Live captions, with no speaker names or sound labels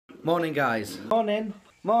Morning, guys. Morning.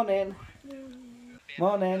 Morning.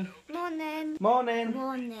 Morning. Morning. Morning.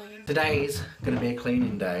 Morning. Today's going to be a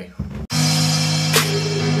cleaning day.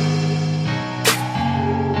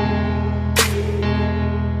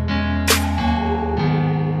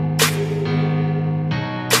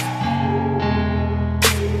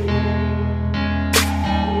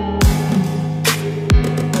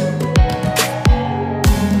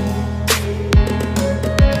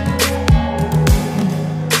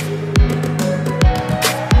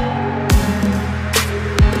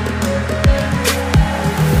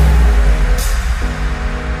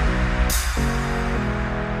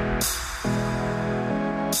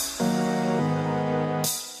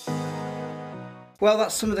 Well,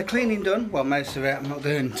 that's some of the cleaning done. Well, most of it. I'm not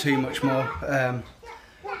doing too much more.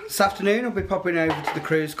 This afternoon I'll be popping over to the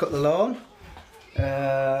cruise, cut the lawn.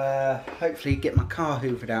 Hopefully get my car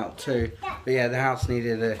hoovered out too. But yeah, the house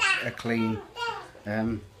needed a clean.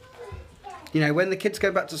 You know, when the kids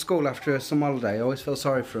go back to school after a summer holiday, I always feel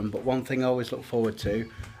sorry for them. But one thing I always look forward to,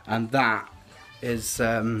 and that is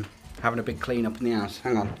having a big clean up in the house.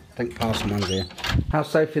 Hang on, I think Parson Man's here.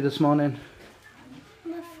 How's Sophie this morning?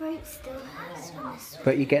 My throat still hurts from this.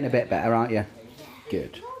 But you're getting a bit better, aren't you?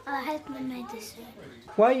 Good. I had my medicine.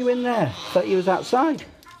 Why are you in there? I thought you was outside.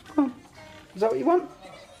 Come on. Is that what you want?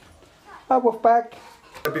 Oh, wolf bag.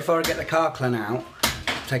 Before I get the car clean out,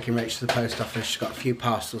 I'm taking Rach to the post office. She's got a few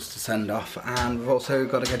parcels to send off, and we've also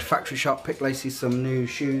got to go to factory shop, pick Lacey some new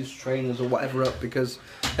shoes, trainers or whatever up, because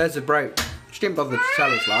hers are broke. She didn't bother to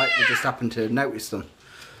tell us, like, we just happened to notice them.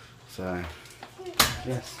 So,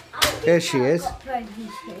 yes. Here she is.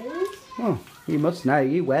 Oh, you must know,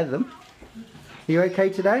 you wear them. Are you okay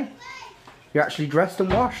today? You're actually dressed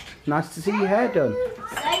and washed. Nice to see your hair done.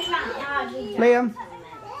 Liam,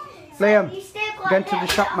 Liam, going to the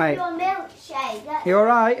shop, mate. You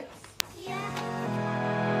alright?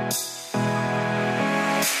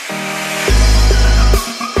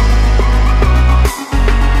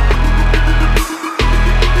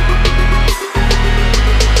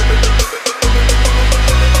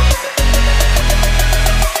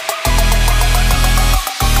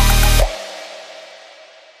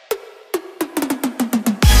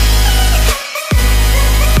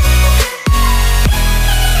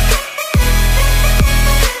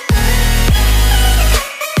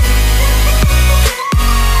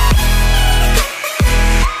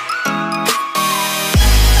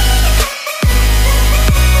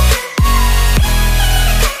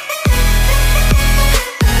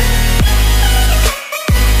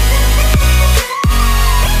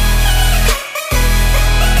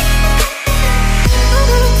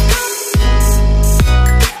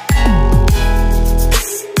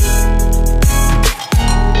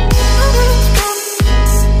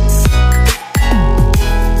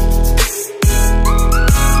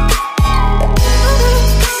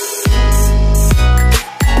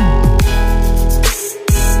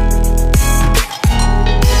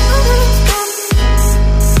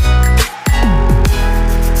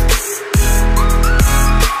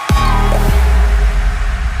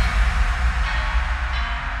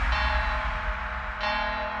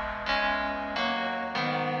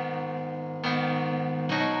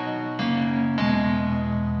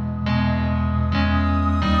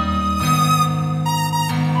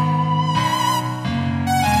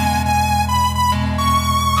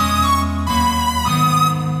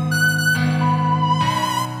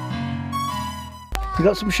 You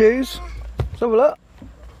got some shoes? Let's have a look.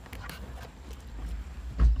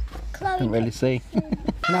 Can't really see.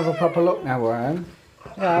 Can have a proper look now where I am.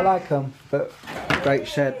 Yeah, I like them, but Rach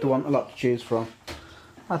said they want a lot to choose from.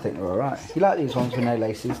 I think they're alright. You like these ones with no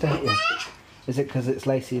laces, don't you? Is it because it's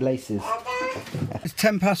lacy laces? It's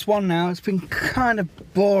 1:10 now. It's been kind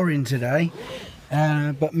of boring today.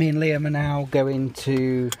 But me and Liam are now going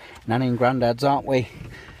to Nanny and Grandad's, aren't we?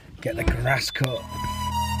 Get the grass cut.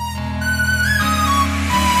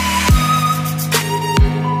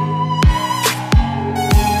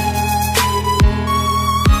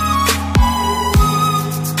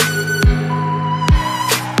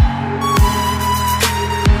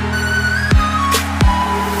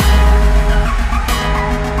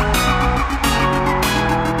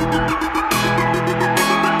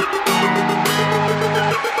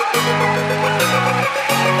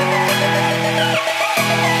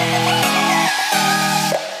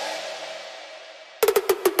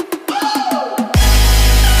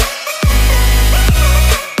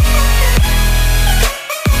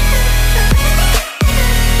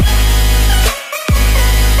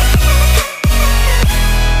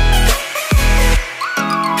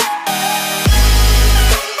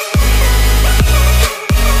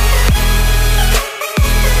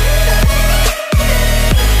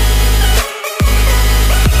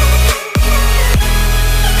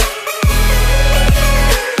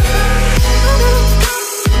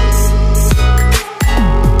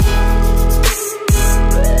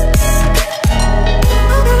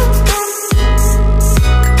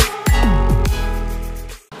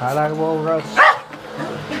 Hello, walrus.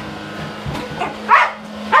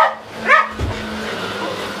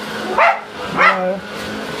 Hello.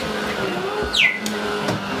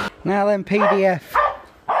 Now then, PDF.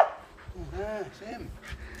 It's him.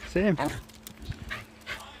 It's him.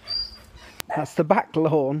 That's the back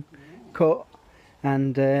lawn cut,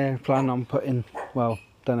 and planning on putting, well,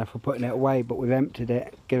 don't know if we're putting it away, but we've emptied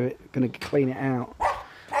it. Gonna clean it out.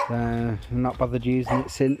 I've not bothered using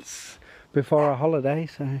it since before our holiday,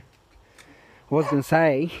 so I was going to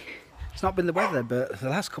say it's not been the weather, but the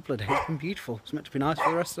last couple of days have been beautiful. It's meant to be nice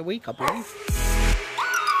for the rest of the week, I believe.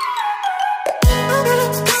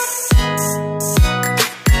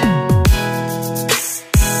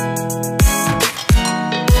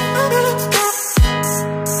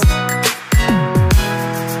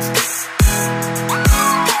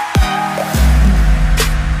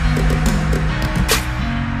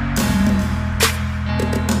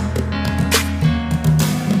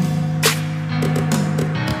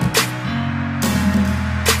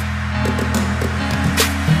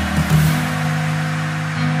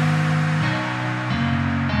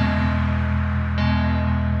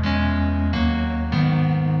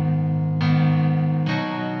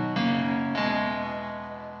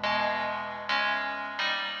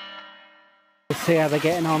 Let's see how they're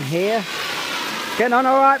getting on here. Getting on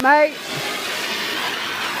all right, mate?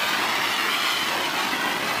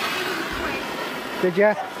 Did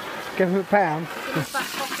you? Give him a pound?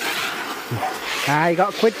 Ah, you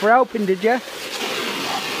got a quid for helping, did you?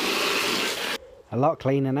 A lot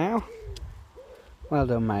cleaner now. Well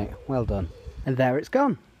done, mate. Well done. And there it's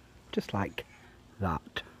gone. Just like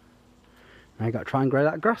that. Now you got to try and grow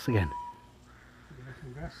that grass again.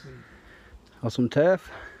 Or some turf.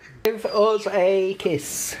 Give us a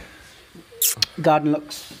kiss. Garden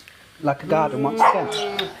looks like a garden once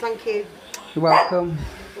again. Thank you. You're welcome.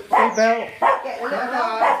 Seatbelt.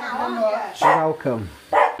 You're welcome.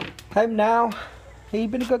 Home now. Have you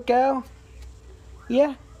been a good girl?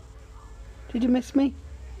 Yeah? Did you miss me?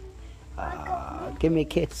 Give me a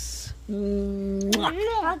kiss.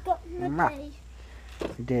 I got muddy.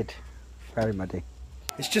 You did. Very muddy.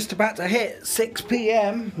 It's just about to hit 6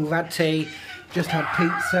 PM. We've had tea, just had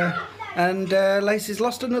pizza, and Lacey's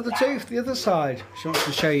lost another tooth, the other side. She wants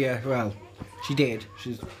to show you, well, she did.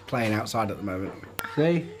 She's playing outside at the moment.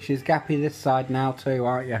 See, she's gappy this side now too,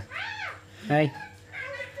 aren't you? Hey?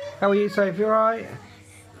 How are you, Sophie? Alright?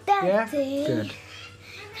 Daddy, Yeah? Good.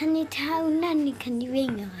 can you tell Nanny, can you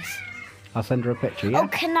ring us? I'll send her a picture, yeah? Oh,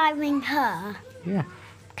 can I ring her? Yeah.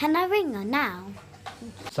 Can I ring her now?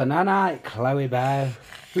 So night, Chloe Bow.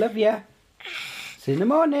 Love ya. See you in the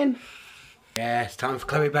morning. Yeah, it's time for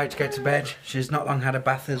Chloe Bow to go to bed. She's not long had a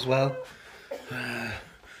bath as well.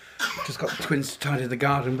 Just got the twins to tidy the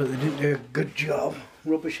garden, but they didn't do a good job.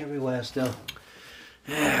 Rubbish everywhere still.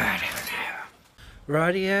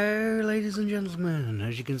 Rightio, ladies and gentlemen.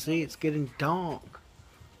 As you can see, it's getting dark.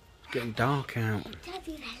 It's getting dark out.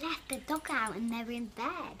 Daddy, they left the dog out and they're in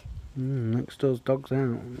bed. Next door's dog's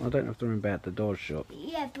out. I don't know if they're in bed, the door's shut.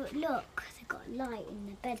 Yeah, but look, they've got a light in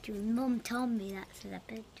the bedroom. Mum told me that's the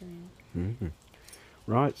bedroom.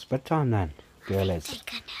 Right, it's bedtime then, girlies. They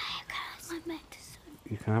can have my medicine.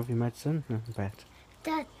 You can have your medicine, I bet.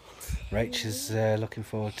 Dad. Rach is looking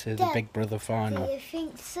forward to the Big Brother final. Do you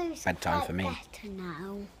think Sue's Bedtime for me. better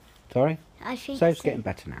now? Sorry? I think Soph's getting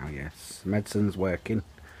better now, yes. Medicine's working.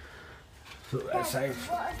 Dad, what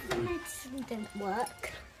if the medicine didn't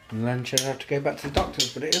work? And then she'll have to go back to the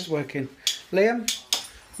doctor's, but it is working. Liam, want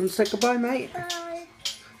to say goodbye, mate? Bye.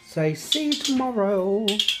 Say see you tomorrow.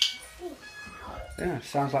 Yeah,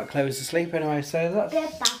 sounds like Chloe's asleep anyway, so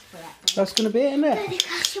that's going to be it, isn't it? Daddy,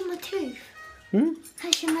 can I show my tooth? Hmm? Can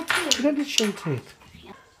I show my tooth? You don't need to show teeth.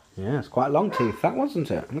 Yeah, it's quite long teeth, that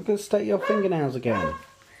wasn't it? Look at the state of your fingernails again.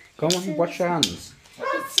 Go on, wash your hands.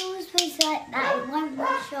 It's always like that, it won't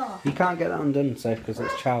wash off. You can't get that undone, Safe, because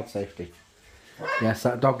it's child safety. Yes,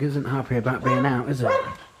 that dog isn't happy about being out, is it?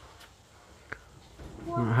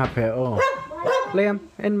 Not happy at all. Liam,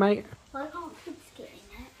 in, mate. Why can't kids get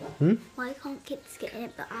in it? Why can't kids get in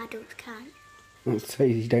it but adults can? So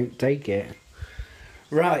you don't take it.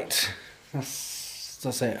 Right, that's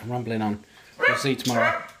it. I'm rambling on. We'll see you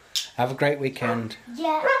tomorrow. Have a great weekend.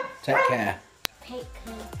 Yeah. Take care. Take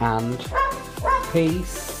care. And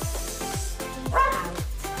peace.